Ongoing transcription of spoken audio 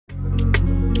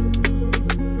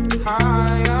Hey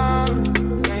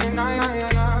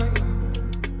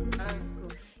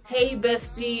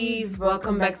besties,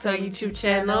 welcome back to our YouTube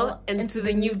channel, and to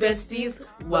the new besties,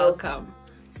 welcome.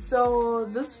 So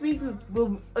this week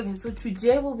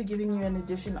today we'll be giving you an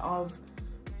edition of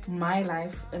my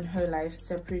life and her life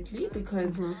separately,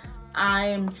 because I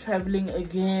am traveling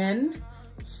again.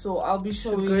 So I'll be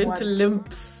showing you going to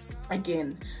Limps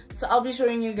again. So I'll be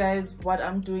showing you guys what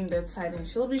I'm doing that side, and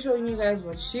she'll be showing you guys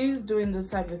what she's doing this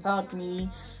side without me.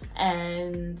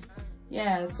 And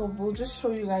yeah, so we'll just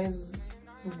show you guys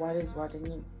what is what.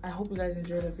 And I hope you guys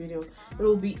enjoy the video. It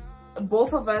will be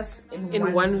both of us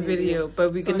in one video,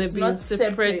 but we're gonna be in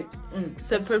separate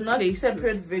places.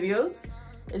 Separate videos.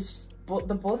 It's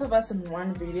the both of us in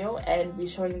one video, and we're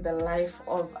showing the life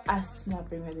of us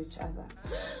snapping with each other.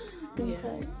 Yeah.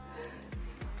 Okay.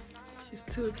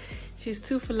 She's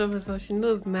too full of herself. She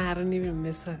knows I don't even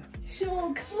miss her. She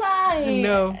will cry.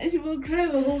 No. She will cry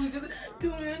the whole week because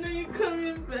I know you're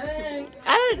coming back.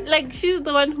 I don't like. She's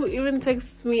the one who even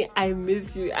texts me, "I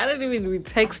miss you." I don't even be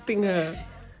texting her.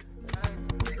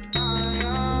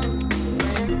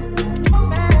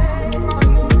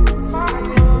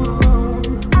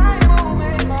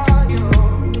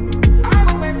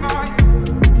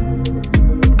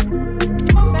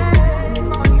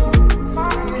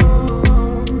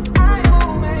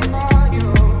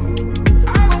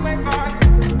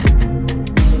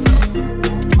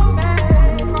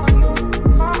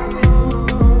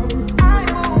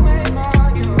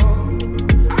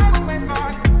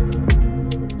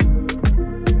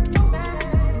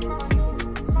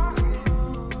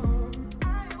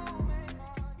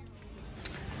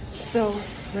 So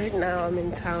right now I'm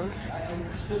in town.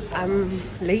 I'm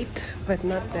late, but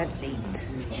not that late.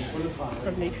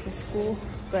 I'm late for school,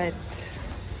 but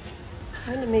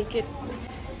I'm gonna make it.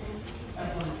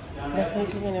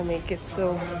 Definitely gonna make it.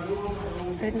 So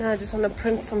right now I just want to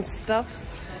print some stuff.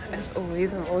 As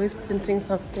always, I'm always printing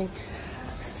something.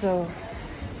 So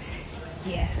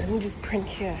yeah, let me just print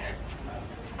here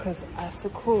because I'm so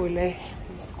cool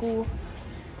from school.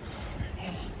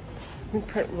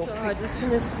 Print real quick. I just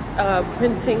finished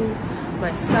printing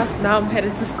my stuff. Now I'm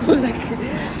headed to school. Like,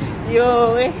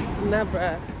 yo, nah,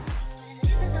 bruh.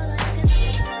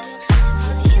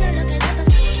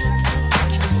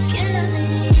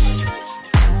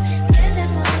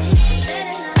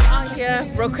 Out here,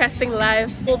 broadcasting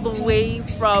live all the way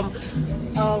from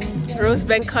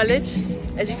Rosebank College,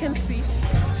 as you can see.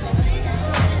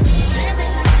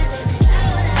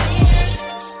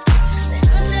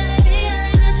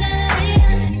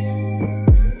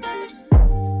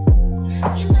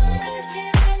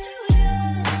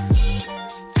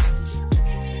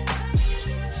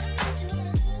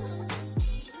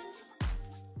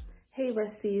 Hey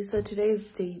besties, so today is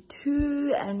day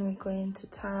 2 and we're going to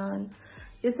town.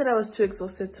 Yesterday I was too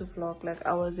exhausted to vlog. Like,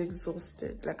 I was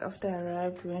exhausted. Like, after I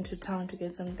arrived, we went to town to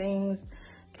get some things,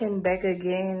 came back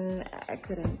again. I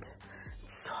couldn't.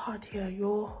 It's hot here,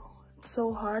 yo. It's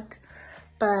so hot.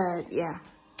 But yeah,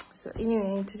 so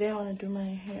anyway, today I want to do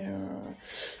my hair.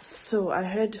 So I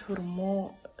heard her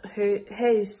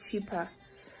hair is cheaper,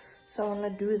 so I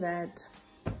want to do that.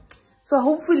 So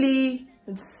hopefully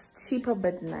it's cheaper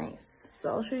but nice. So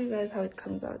I'll show you guys how it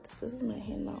comes out. This is my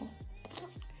hair now.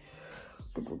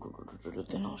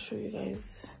 Then I'll show you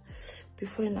guys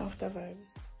before and after vibes.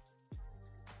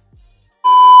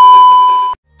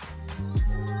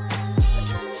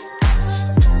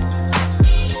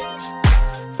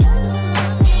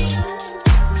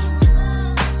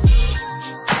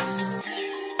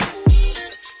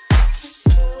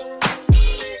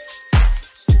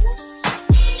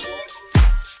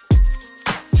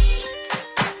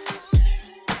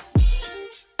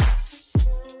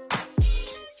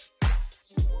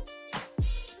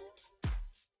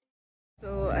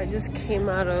 I just came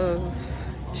out of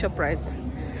ShopRite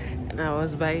and I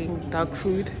was buying dog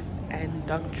food and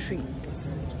dog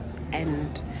treats,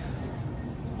 and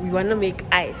we want to make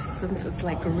ice since it's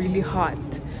like really hot.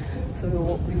 So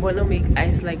we want to make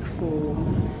ice like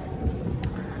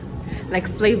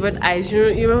flavored ice.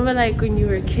 You remember like when you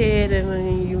were a kid and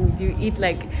when you eat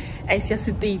like ice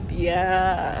yasutiti?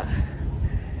 Yeah,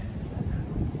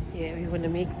 we want to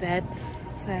make that.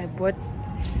 So I bought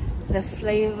the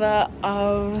flavor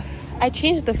of, I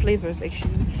changed the flavors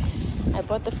actually. I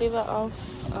bought the flavor of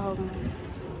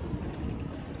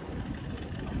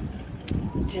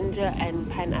ginger and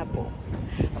pineapple.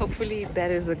 Hopefully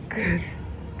that is a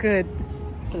good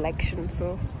selection.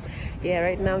 So yeah,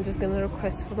 right now I'm just gonna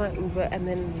request for my Uber and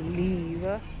then leave.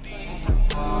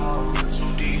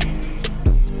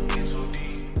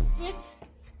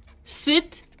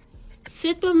 Sit,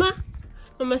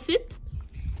 mama, sit.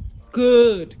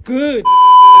 Good, good.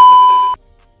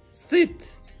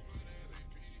 Sit.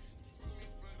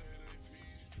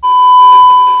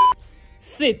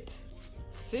 Sit.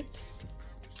 Sit.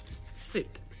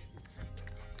 Sit.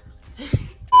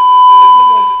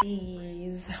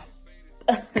 Besties.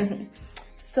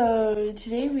 So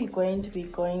today we're going to be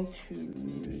going to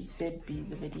ZB,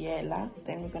 the Vidiela.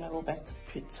 Then we're gonna go back to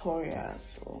Pretoria.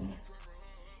 So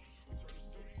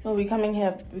no, we're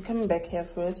coming back here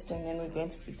first, and then we're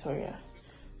going to Pretoria.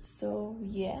 So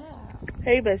yeah.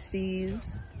 Hey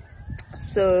besties.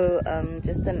 So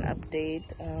just an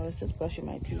update. I was just brushing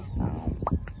my teeth now.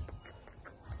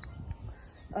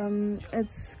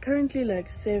 It's currently like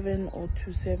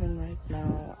 7:07 right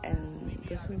now, and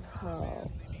this is how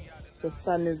the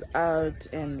sun is out,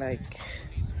 and like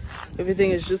everything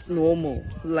is just normal.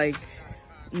 Like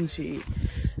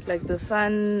the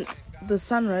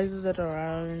sun rises at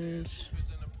around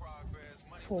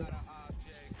 4.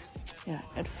 Yeah,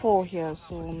 at 4 here.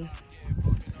 So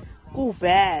go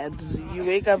bad. You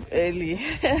wake up early.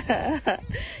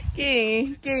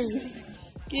 King.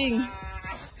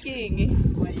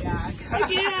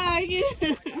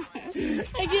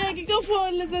 Go for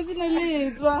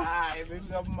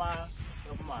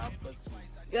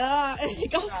yeah,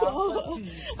 go for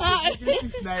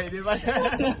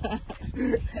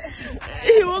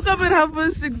He woke up at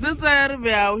 6:30. That's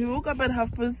why he woke up at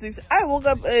 6:30. I woke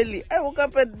up early. I woke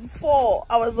up at 4.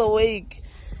 I was awake,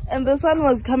 and the sun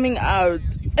was coming out.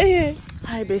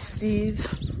 Hi besties.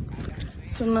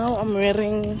 So now I'm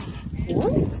wearing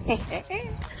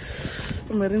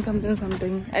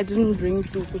something. I didn't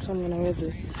drink too, so I'm gonna wear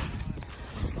this.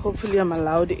 Hopefully I'm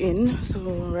allowed in. So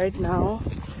right now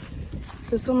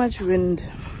there's so much wind.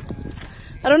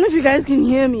 I don't know if you guys can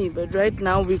hear me, but right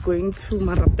now we're going to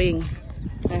Marapeng.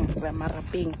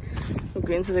 We're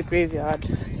going to the graveyard.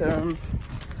 So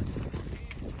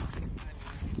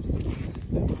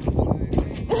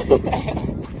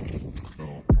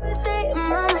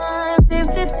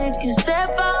take a step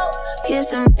out, get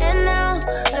some air now,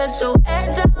 let your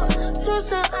edge out, to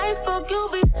some iceberg, you'll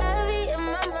be heavy in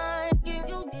my mind, can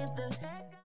you get the heck?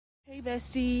 Hey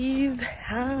besties,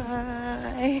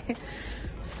 hi.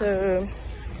 So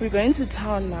we're going to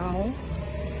town now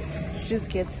to just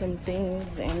get some things,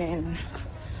 and then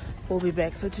we'll be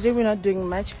back. So today we're not doing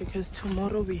much because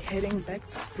tomorrow we're heading back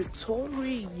to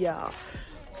Pretoria.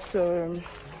 So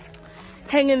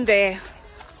hang in there,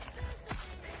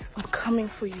 I'm coming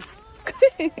for you.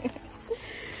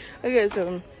 Okay,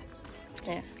 so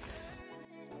yeah.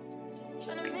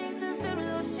 Tryna make some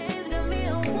serious change, got me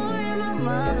a war in my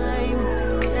mind.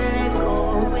 Let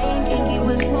go away, can't keep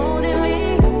what's holding me.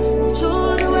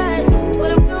 Choose right, but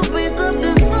it will break up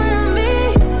in front of me.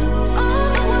 I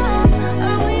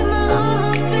read my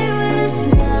own feelings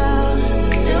now.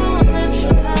 Still wanna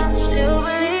try, still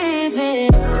believe it.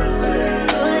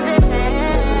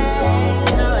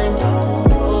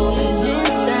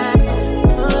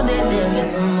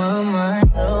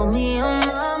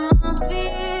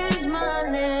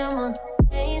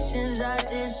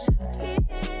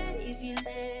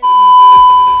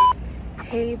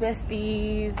 Hey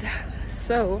besties.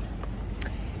 So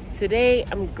today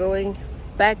I'm going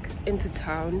back into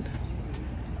town.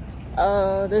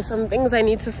 There's some things I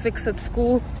need to fix at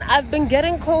school. I've been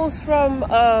getting calls from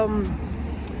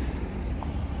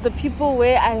the people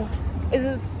where is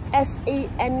it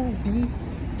SANB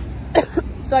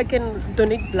so I can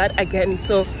donate blood again.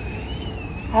 So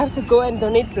I have to go and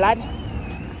donate blood.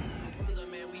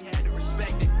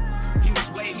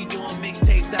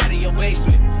 Out of your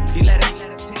basement, he let it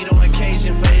take it on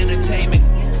occasion for entertainment.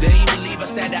 Didn't even leave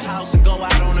us at the house and go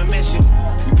out on a mission.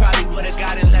 We probably would have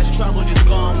got in less trouble just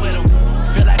going with him.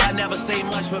 Feel like I never say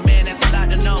much, but man, that's a lot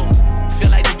to know. Feel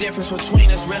like the difference between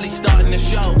us really starting to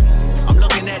show. I'm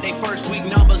looking at their first week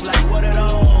numbers like, what are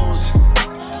those?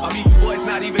 I mean, you boys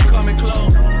not even coming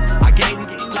close. I gave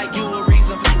like you a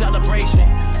reason for celebration.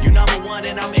 You number one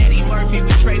and I'm Eddie Murphy,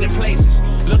 we trading places.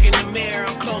 Look in the mirror,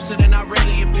 I'm closer than I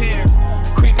really appear.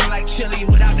 Creeping like chili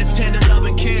without the tender love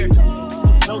and care.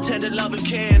 No tender love and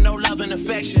care, no love and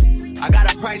affection. I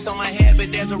got a price on my head,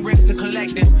 but there's a risk to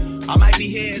collecting. I might be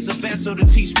here as a vessel to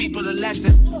teach people a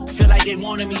lesson. Feel like they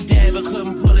wanted me dead, but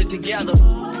couldn't pull it together.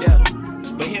 Yeah,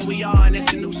 but here we are, and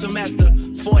it's a new semester.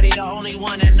 40, the only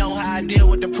one that know how I deal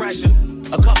with the pressure.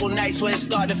 A couple nights where it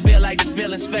started to feel like the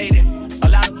feelings faded. A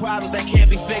lot of problems that can't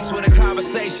be fixed with a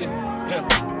conversation. Yeah.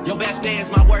 Your best day is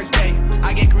my worst day.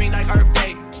 I get green like Earth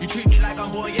Day. You treat me like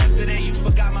I'm born yesterday. You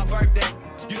forgot my birthday.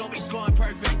 You don't be scoring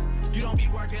perfect. You don't be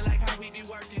working like how we be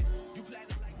working. You plan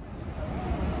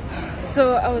like...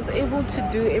 So I was able to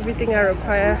do everything I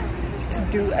require to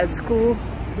do at school.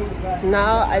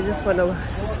 Now I just want to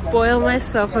spoil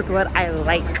myself with what I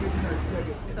like.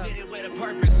 Did it with a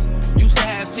purpose. Used to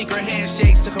have secret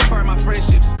handshakes to confirm my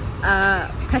friendships.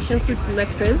 Passion fruit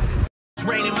nectars.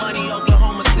 Raining money,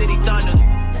 Oklahoma City Thunder.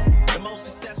 The most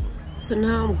successful. So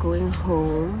now I'm going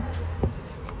home.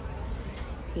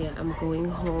 Yeah, I'm going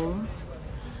home.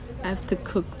 I have to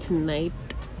cook tonight.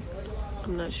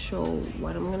 I'm not sure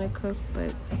what I'm gonna cook,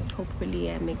 but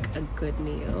hopefully I make a good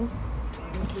meal.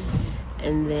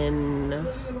 And then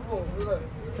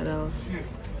what else?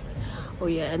 Oh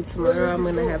yeah, and tomorrow I'm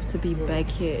gonna have to be back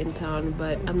here in town,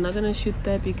 but I'm not gonna shoot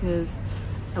that because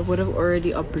I would have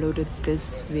already uploaded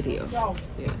this video.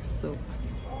 Yeah, so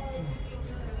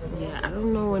yeah, I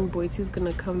don't know when Boitsy's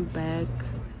gonna come back.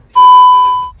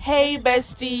 Hey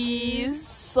besties,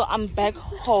 so I'm back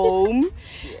home.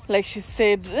 Like she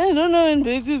said, I don't know when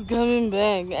Boitsy's coming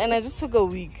back, and I just took a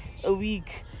week.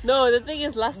 No, the thing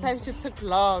is, last time she took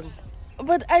long.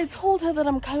 But I told her that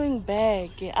I'm coming back.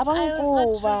 I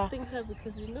was not trusting her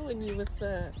because you know when you with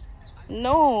the...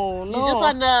 No. You just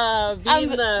wanna be in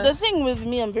the thing with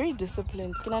me, I'm very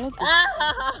disciplined. Can I not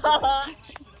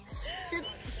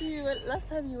last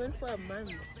time you went for a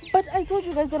month. But I told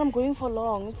you guys that I'm going for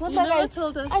long. It's not you like never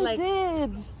told us. I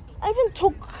did. I even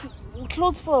took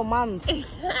clothes for a month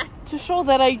to show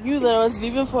that I knew that I was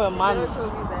leaving for a month. You never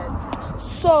told me that.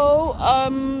 So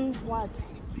what?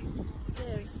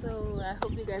 Yeah, so I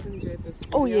hope you guys enjoyed this video.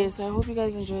 Oh yes, I hope you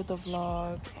guys enjoyed the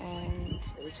vlog, and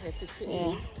we tried to create.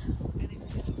 Yeah.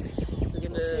 We're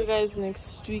gonna see you guys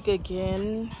next week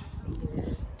again.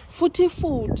 Footy.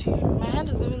 My hand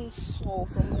is even sore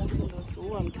from walking this.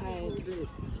 Oh, I'm tired.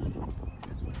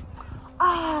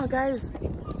 Guys,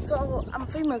 so I'm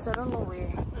famous. I don't know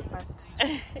where, but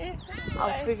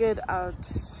I'll figure it out.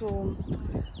 So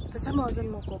the time I was in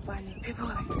Mokopane, people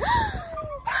were like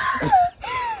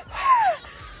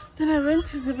then I went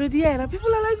to the video and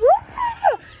people are like Wah!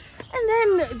 And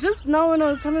then just now when I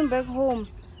was coming back home,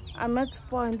 I met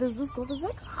Spa and there's this girl that's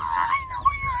like, I know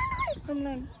you. I'm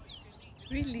like,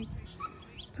 really?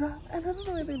 And I don't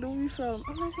know where they know me from.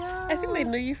 I'm like, yeah. I think they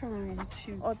know you from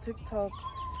YouTube or TikTok.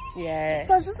 Yeah.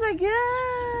 So I was just like,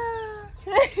 yeah.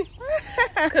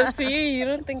 Because to you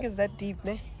don't think it's that deep,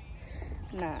 ne?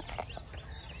 Nah.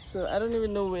 So I don't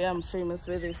even know where I'm famous,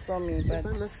 where they saw me, but it's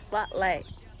on the spotlight.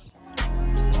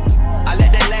 I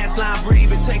let that last line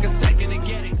breathe and take a second to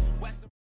get it.